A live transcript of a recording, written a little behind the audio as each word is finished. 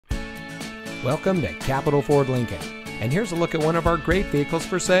Welcome to Capital Ford Lincoln, and here's a look at one of our great vehicles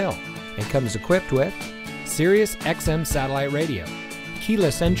for sale. It comes equipped with Sirius XM satellite radio,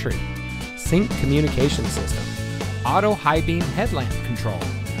 keyless entry, sync communication system, auto high beam headlamp control,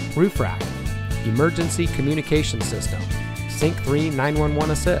 roof rack, emergency communication system, Sync 3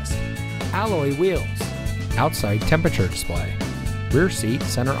 911 assist, alloy wheels, outside temperature display, rear seat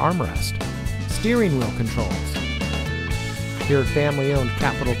center armrest, steering wheel controls. Here at family-owned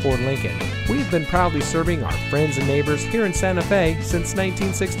Capital Ford Lincoln, we have been proudly serving our friends and neighbors here in Santa Fe since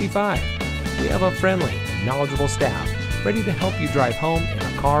 1965. We have a friendly and knowledgeable staff ready to help you drive home in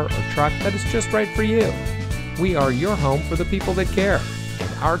a car or truck that is just right for you. We are your home for the people that care,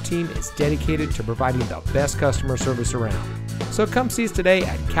 and our team is dedicated to providing the best customer service around. So come see us today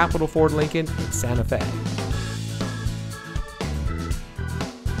at Capital Ford Lincoln in Santa Fe.